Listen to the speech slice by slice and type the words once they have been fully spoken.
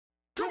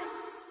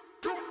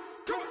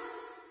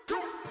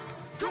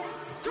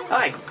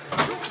Hi,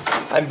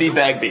 I'm B.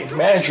 Bagby,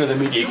 manager of the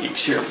Media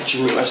Geeks here at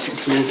Virginia Western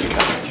Community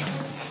College.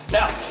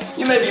 Now,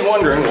 you may be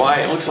wondering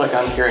why it looks like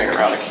I'm carrying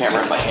around a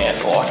camera in my hand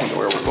walking to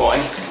where we're going.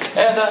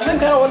 And I'm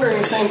kind of wondering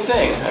the same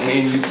thing. I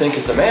mean, you'd think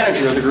as the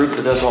manager of the group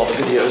that does all the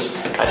videos,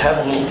 I'd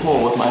have a little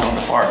pull with my own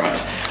department.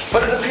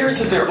 But it appears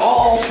that they're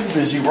all too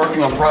busy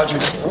working on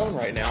projects of their own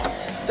right now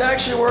to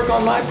actually work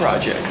on my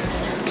project.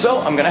 So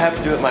I'm going to have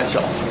to do it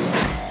myself.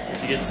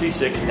 If you get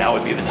seasick, now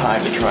would be the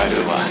time to try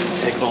to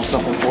take a little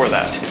something for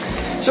that.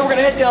 So we're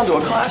going to head down to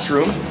a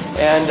classroom,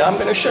 and I'm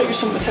going to show you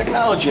some of the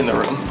technology in the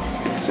room.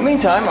 In the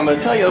meantime, I'm going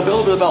to tell you a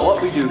little bit about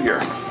what we do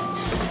here.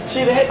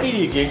 See, the head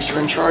media geeks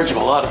are in charge of a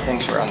lot of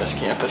things around this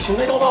campus, and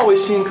they don't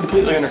always seem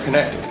completely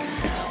interconnected.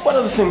 One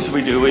of the things that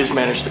we do is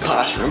manage the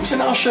classrooms,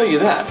 and I'll show you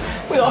that.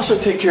 We also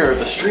take care of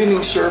the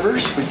streaming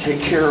servers, we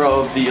take care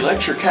of the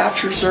lecture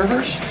capture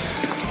servers,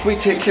 we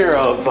take care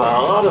of a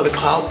lot of the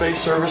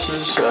cloud-based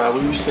services.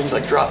 We use things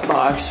like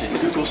Dropbox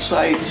and Google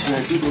Sites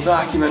and Google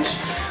Documents.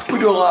 We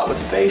do a lot with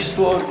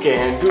Facebook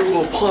and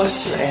Google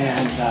Plus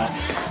and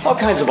all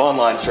kinds of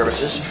online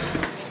services.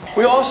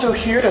 We're also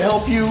here to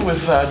help you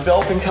with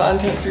developing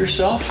content for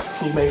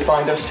yourself. You may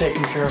find us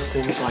taking care of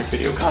things like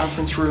video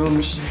conference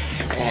rooms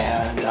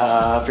and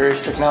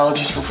various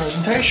technologies for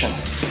presentation.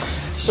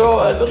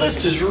 So the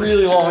list is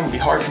really long, it'd be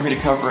hard for me to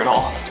cover it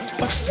all.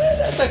 But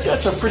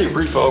that's a pretty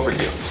brief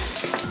overview.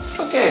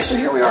 Okay, so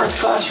here we are in the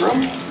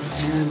classroom,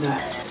 and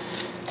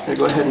I'm going to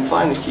go ahead and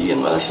find the key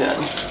and let us in.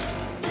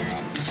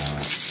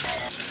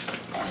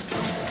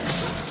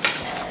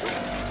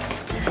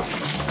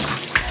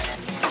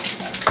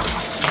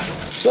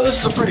 So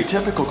this is a pretty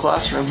typical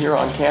classroom here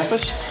on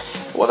campus.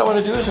 What I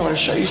want to do is I want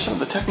to show you some of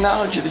the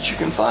technology that you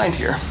can find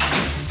here.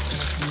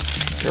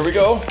 Here we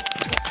go.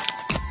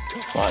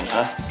 Fun,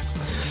 huh?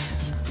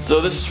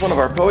 So this is one of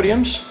our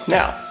podiums.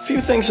 Now, a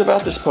few things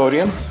about this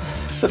podium.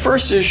 The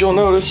first is you'll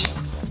notice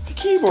the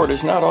keyboard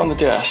is not on the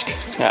desk.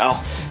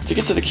 Now, to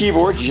get to the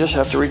keyboard, you just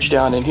have to reach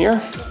down in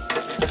here,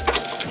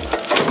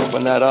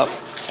 open that up,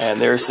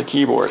 and there's the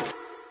keyboard.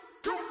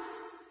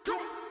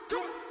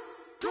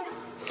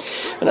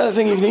 Another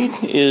thing you need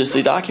is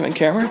the document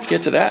camera. To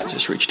get to that,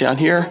 just reach down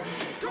here,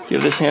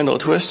 give this handle a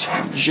twist,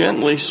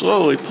 gently,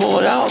 slowly pull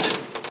it out.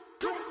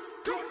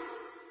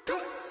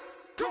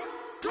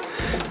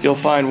 You'll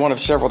find one of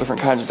several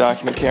different kinds of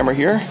document camera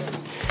here.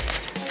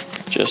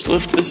 Just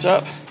lift this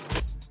up.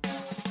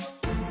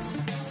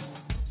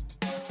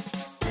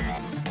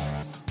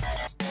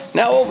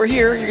 Now over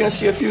here, you're going to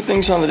see a few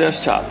things on the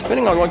desktop.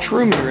 Depending on which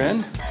room you're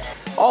in,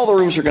 all the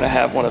rooms are going to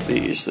have one of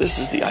these. This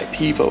is the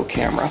IPVO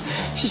camera.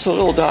 This is a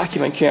little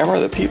document camera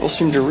that people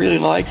seem to really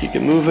like. You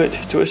can move it,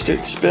 twist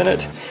it, spin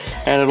it,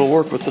 and it'll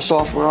work with the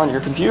software on your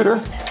computer.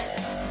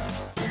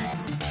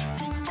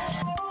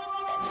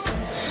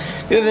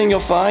 The other thing you'll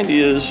find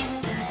is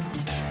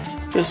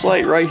this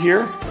light right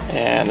here,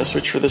 and the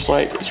switch for this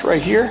light is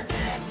right here.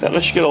 That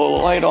lets you get a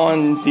little light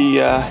on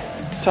the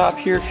top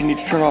here if you need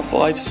to turn off the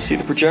lights to see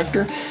the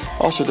projector.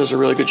 Also does a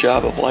really good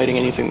job of lighting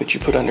anything that you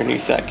put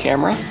underneath that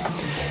camera.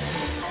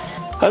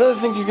 Another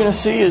thing you're going to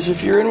see is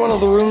if you're in one of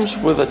the rooms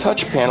with a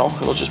touch panel,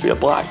 it'll just be a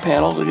black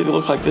panel. It'll either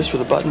look like this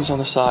with the buttons on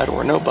the side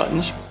or no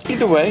buttons.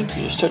 Either way, you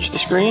just touch the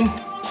screen.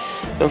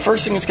 The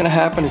first thing that's going to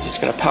happen is it's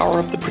going to power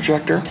up the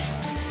projector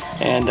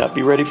and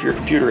be ready for your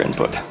computer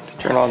input.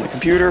 Turn on the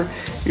computer.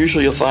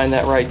 Usually you'll find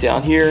that right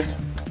down here.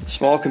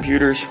 Small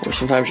computers, or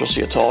sometimes you'll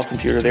see a tall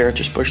computer there.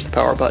 Just push the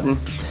power button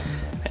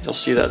and you'll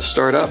see that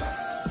start up.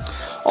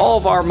 All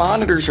of our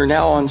monitors are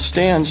now on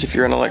stands if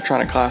you're in an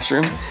electronic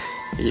classroom.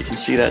 You can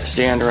see that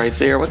stand right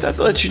there. What that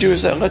lets you do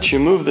is that lets you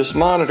move this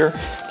monitor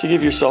to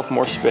give yourself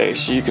more space.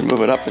 So you can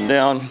move it up and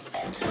down.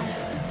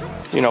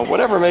 You know,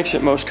 whatever makes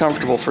it most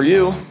comfortable for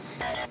you.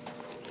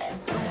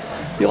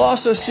 You'll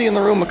also see in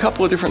the room a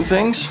couple of different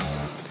things.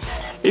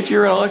 If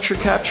you're in a lecture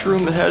capture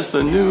room that has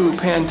the new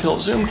pan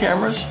tilt zoom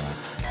cameras,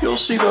 you'll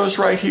see those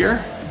right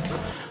here.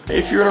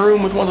 If you're in a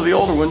room with one of the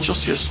older ones, you'll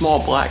see a small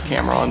black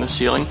camera on the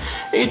ceiling.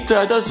 It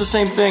does the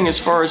same thing as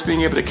far as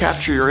being able to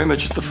capture your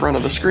image at the front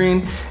of the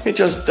screen. It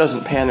just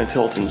doesn't pan and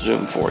tilt and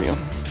zoom for you.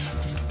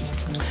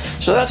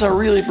 So that's a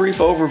really brief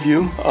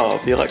overview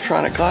of the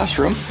electronic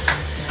classroom.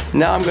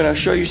 Now I'm going to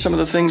show you some of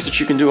the things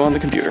that you can do on the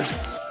computer.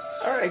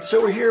 Alright,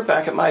 so we're here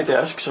back at my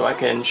desk so I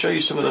can show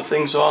you some of the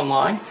things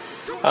online.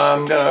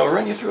 I'm going to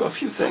run you through a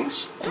few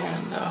things,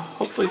 and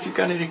hopefully if you've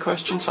got any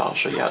questions, I'll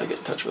show you how to get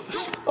in touch with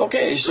us.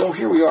 Okay, so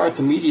here we are at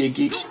the Media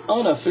Geeks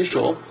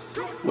unofficial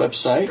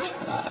website.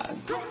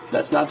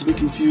 That's not to be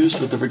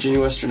confused with the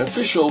Virginia Western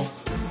official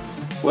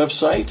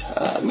website.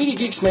 Media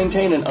Geeks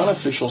maintain an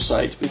unofficial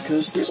site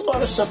because there's a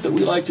lot of stuff that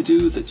we like to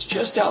do that's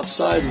just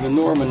outside of the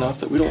norm enough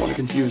that we don't want to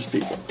confuse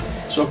people.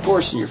 So of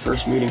course in your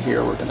first meeting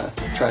here we're going to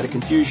try to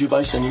confuse you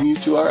by sending you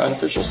to our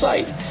unofficial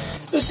site.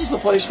 This is the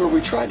place where we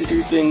try to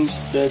do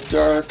things that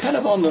are kind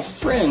of on the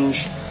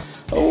fringe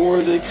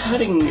or the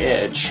cutting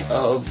edge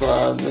of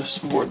the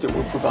support that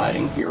we're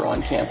providing here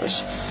on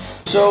campus.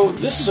 So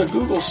this is a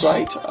Google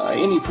site.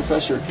 Any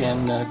professor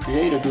can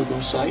create a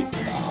Google site.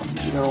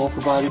 They're all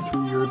provided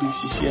through your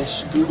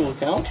BCCS Google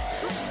account.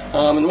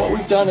 And what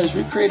we've done is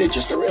we've created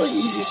just a really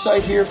easy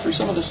site here for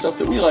some of the stuff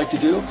that we like to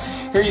do.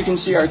 Here you can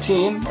see our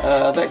team.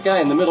 That guy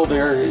in the middle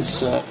there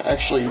is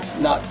actually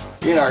not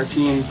in our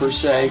team per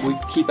se. We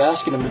keep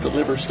asking him to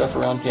deliver stuff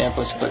around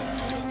campus, but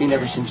he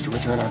never seems to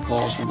return our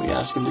calls when we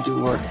ask him to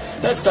do work.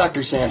 That's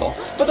Dr. Sandel.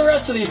 But the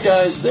rest of these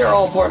guys, they're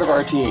all part of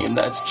our team.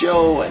 That's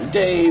Joe and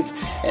Dave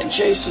and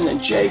Jason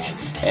and Jake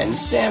and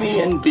Sammy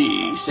and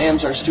B.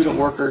 Sam's our student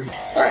worker.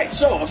 All right,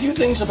 so a few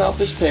things about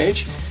this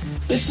page.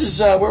 This is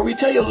where we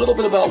tell you a little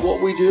bit about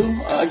what we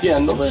do.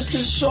 Again, the list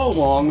is so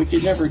long we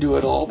could never do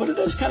it all, but it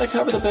does kind of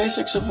cover the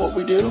basics of what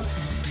we do.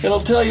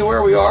 It'll tell you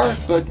where we are,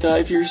 but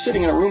if you're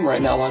sitting in a room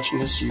right now watching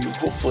this, you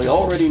hopefully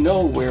already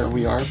know where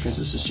we are, because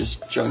this is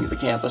just showing you the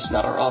campus,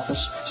 not our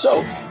office.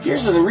 So,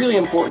 here's a really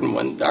important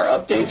one, our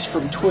updates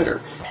from Twitter.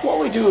 What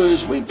we do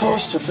is we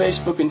post to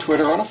Facebook and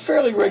Twitter on a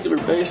fairly regular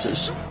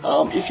basis.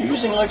 If you're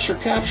using Lecture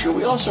Capture,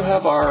 we also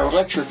have our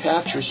Lecture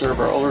Capture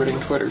server alerting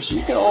Twitter, so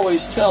you can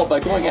always tell by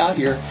going out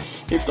here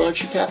if the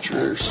Lecture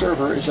Capture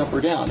server is up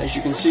or down. As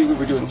you can see, we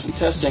were doing some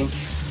testing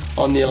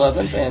on the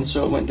 11th, and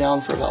so it went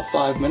down for about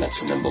 5 minutes,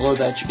 and then below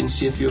that you can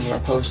see a few of our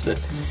posts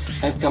that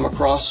I've come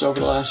across over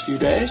the last few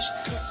days.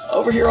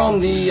 Over here on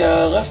the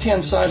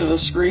left-hand side of the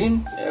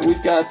screen,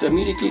 we've got the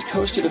Media Geek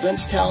hosted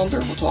events calendar.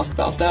 We'll talk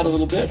about that a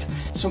little bit.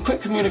 Some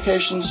quick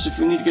communications if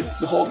you need to get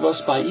a hold of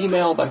us by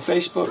email, by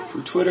Facebook,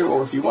 through Twitter,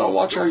 or if you want to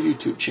watch our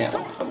YouTube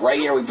channel. Right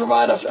here we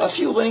provide a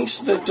few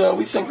links that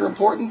we think are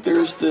important.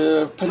 There's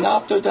the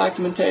Panopto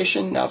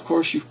documentation. Now, of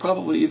course, you've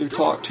probably either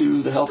talked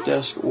to the help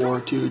desk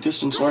or to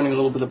Distance Learning a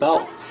little bit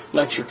about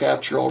Lecture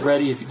Capture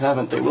already. If you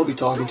haven't, they will be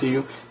talking to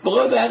you.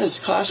 Below that is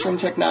Classroom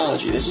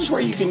Technology. This is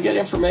where you can get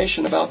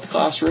information about the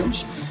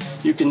classrooms.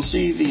 You can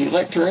see the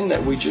lectern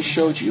that we just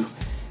showed you.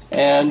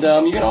 And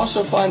you can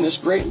also find this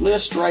great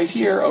list right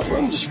here of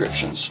room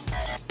descriptions.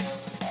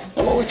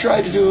 And what we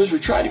tried to do is we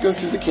tried to go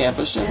through the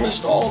campus and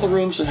list all the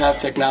rooms that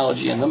have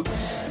technology in them,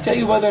 tell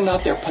you whether or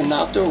not they're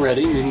Panopto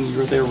ready, meaning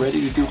they're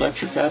ready to do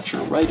Lecture Capture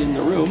right in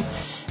the room,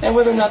 and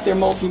whether or not they're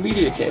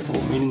multimedia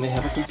capable, meaning they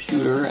have a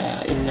computer,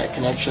 internet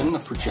connection, a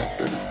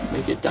projector,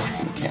 maybe a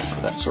document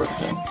camera, that sort of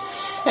thing.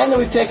 And then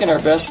we've taken our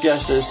best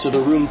guesses to the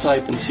room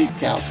type and seat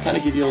count to kind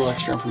of give you a little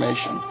extra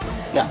information.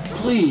 Now,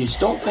 please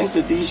don't think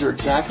that these are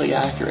exactly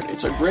accurate.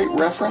 It's a great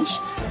reference,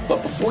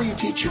 but before you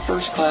teach your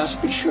first class,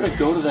 be sure to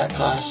go to that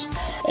class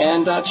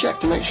and check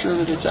to make sure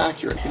that it's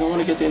accurate. You don't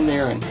want to get in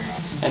there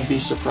and be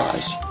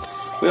surprised.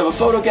 We have a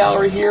photo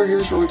gallery here.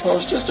 Here's where we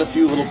post just a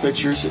few little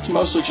pictures. It's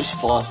mostly just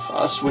fluff,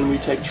 us when we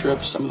take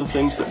trips, some of the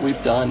things that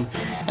we've done,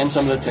 and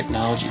some of the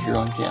technology here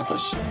on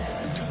campus.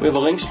 We have a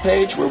links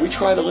page where we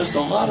try to list a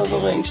lot of the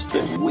links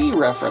that we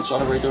reference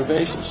on a regular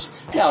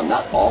basis. Now,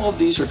 not all of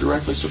these are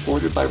directly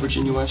supported by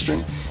Virginia Western.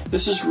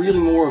 This is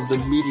really more of the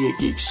Media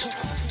Geeks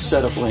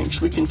set of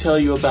links. We can tell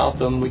you about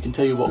them, we can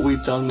tell you what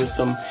we've done with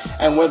them,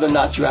 and whether or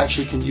not you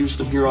actually can use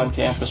them here on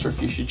campus or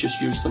if you should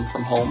just use them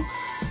from home.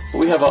 But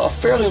we have a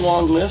fairly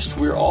long list.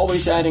 We're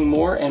always adding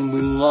more, and we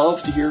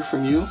love to hear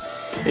from you.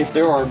 If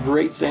there are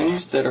great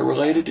things that are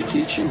related to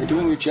teaching or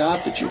doing your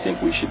job that you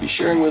think we should be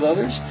sharing with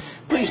others,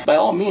 please, by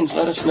all means,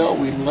 let us know.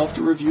 We'd love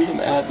to review them,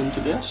 add them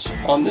to this.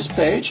 On this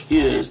page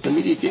is the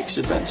Media Geeks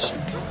events.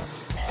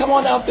 Come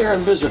on out there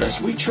and visit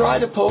us. We try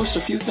to post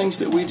a few things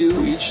that we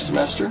do each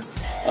semester.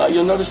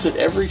 You'll notice that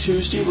every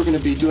Tuesday we're going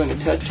to be doing a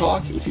TED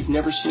Talk. If you've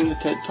never seen the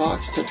TED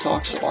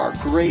Talks are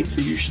great.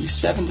 They're usually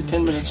 7 to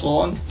 10 minutes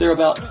long. They're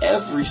about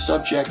every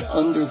subject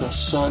under the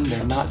sun.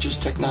 They're not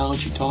just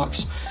technology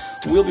talks.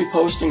 We'll be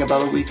posting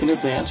about a week in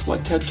advance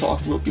what TED Talk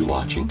we'll be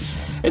watching.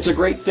 It's a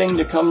great thing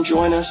to come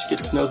join us, get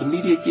to know the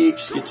Media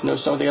Geeks, get to know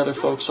some of the other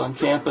folks on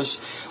campus,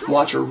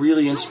 watch a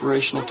really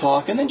inspirational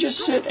talk, and then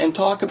just sit and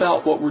talk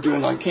about what we're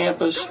doing on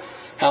campus,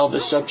 how the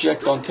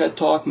subject on TED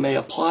Talk may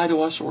apply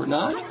to us or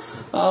not.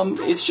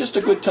 It's just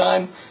a good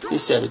time. As I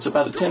said, it's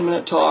about a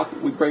 10-minute talk.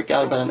 We break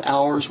out about an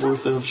hour's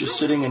worth of just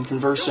sitting and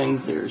conversing.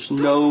 There's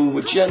no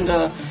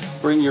agenda.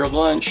 Bring your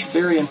lunch.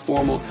 Very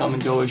informal. Come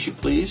and go as you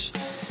please.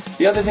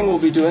 The other thing we'll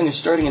be doing is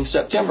starting in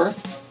September,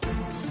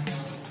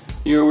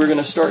 we're going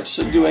to start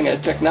doing a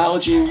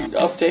technology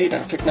update,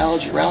 a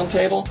technology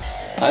roundtable.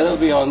 That'll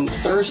be on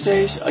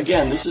Thursdays.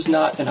 Again, this is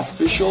not an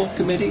official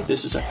committee.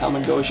 This is a come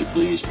and go as you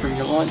please, bring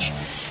your lunch.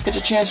 It's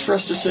a chance for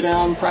us to sit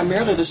down.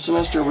 Primarily this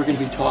semester, we're going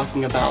to be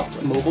talking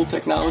about mobile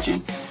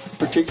technology,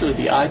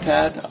 particularly the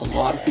iPad. A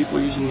lot of people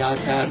are using the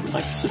iPad. We'd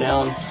like to sit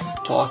down,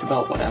 talk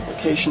about what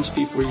applications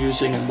people are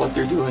using and what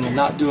they're doing and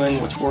not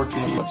doing, what's working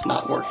and what's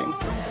not working.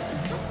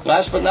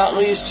 Last but not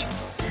least,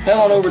 head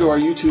on over to our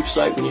YouTube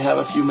site when you have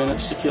a few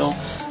minutes to kill.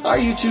 Our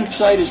YouTube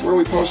site is where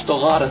we post a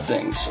lot of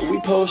things. We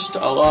post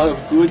a lot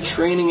of good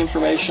training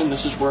information.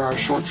 This is where our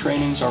short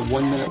trainings, our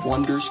 1-minute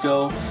wonders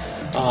go,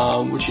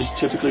 which is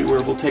typically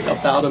where we'll take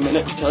about a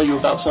minute to tell you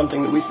about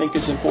something that we think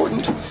is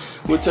important.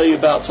 We'll tell you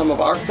about some of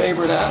our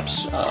favorite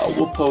apps.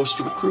 We'll post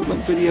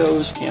recruitment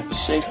videos, campus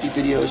safety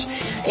videos,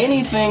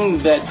 anything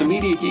that the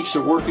Media Geeks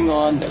are working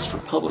on that's for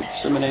public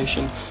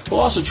dissemination. We'll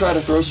also try to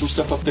throw some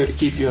stuff up there to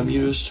keep you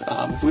amused.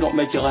 If we don't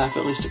make you laugh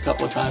at least a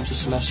couple of times a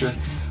semester,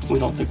 we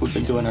don't think we've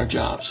been doing our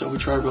job, so we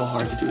try real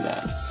hard to do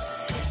that.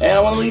 And I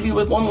want to leave you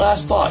with one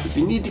last thought. If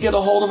you need to get a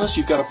hold of us,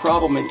 you've got a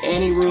problem in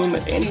any room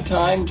at any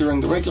time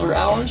during the regular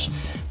hours,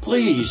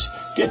 please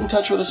get in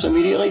touch with us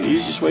immediately. The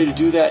easiest way to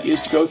do that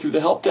is to go through the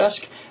help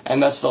desk,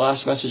 and that's the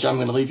last message I'm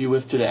going to leave you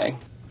with today.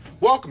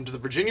 Welcome to the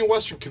Virginia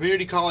Western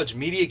Community College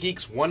Media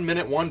Geeks 1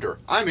 Minute Wonder.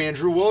 I'm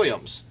Andrew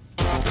Williams.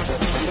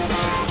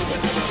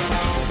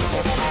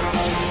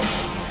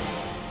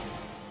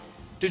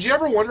 Did you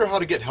ever wonder how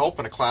to get help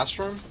in a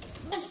classroom?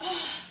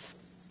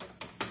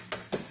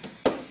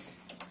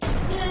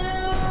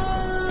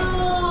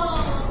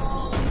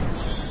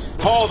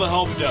 Call the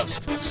help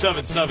desk,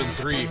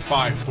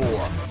 77354.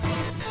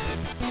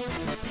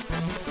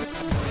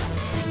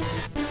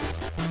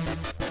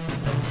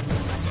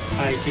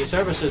 IT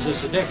Services,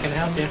 this is Dick. Can I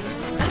help you?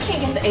 I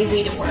can't get the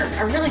AV to work.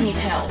 I really need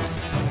help.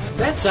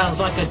 That sounds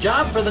like a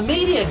job for the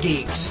Media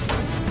Geeks.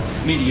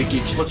 Media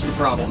Geeks, what's the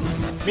problem?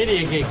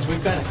 Media Geeks,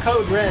 we've got a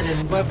code red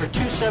in Weber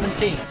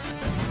 217.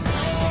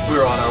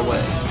 We're on our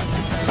way.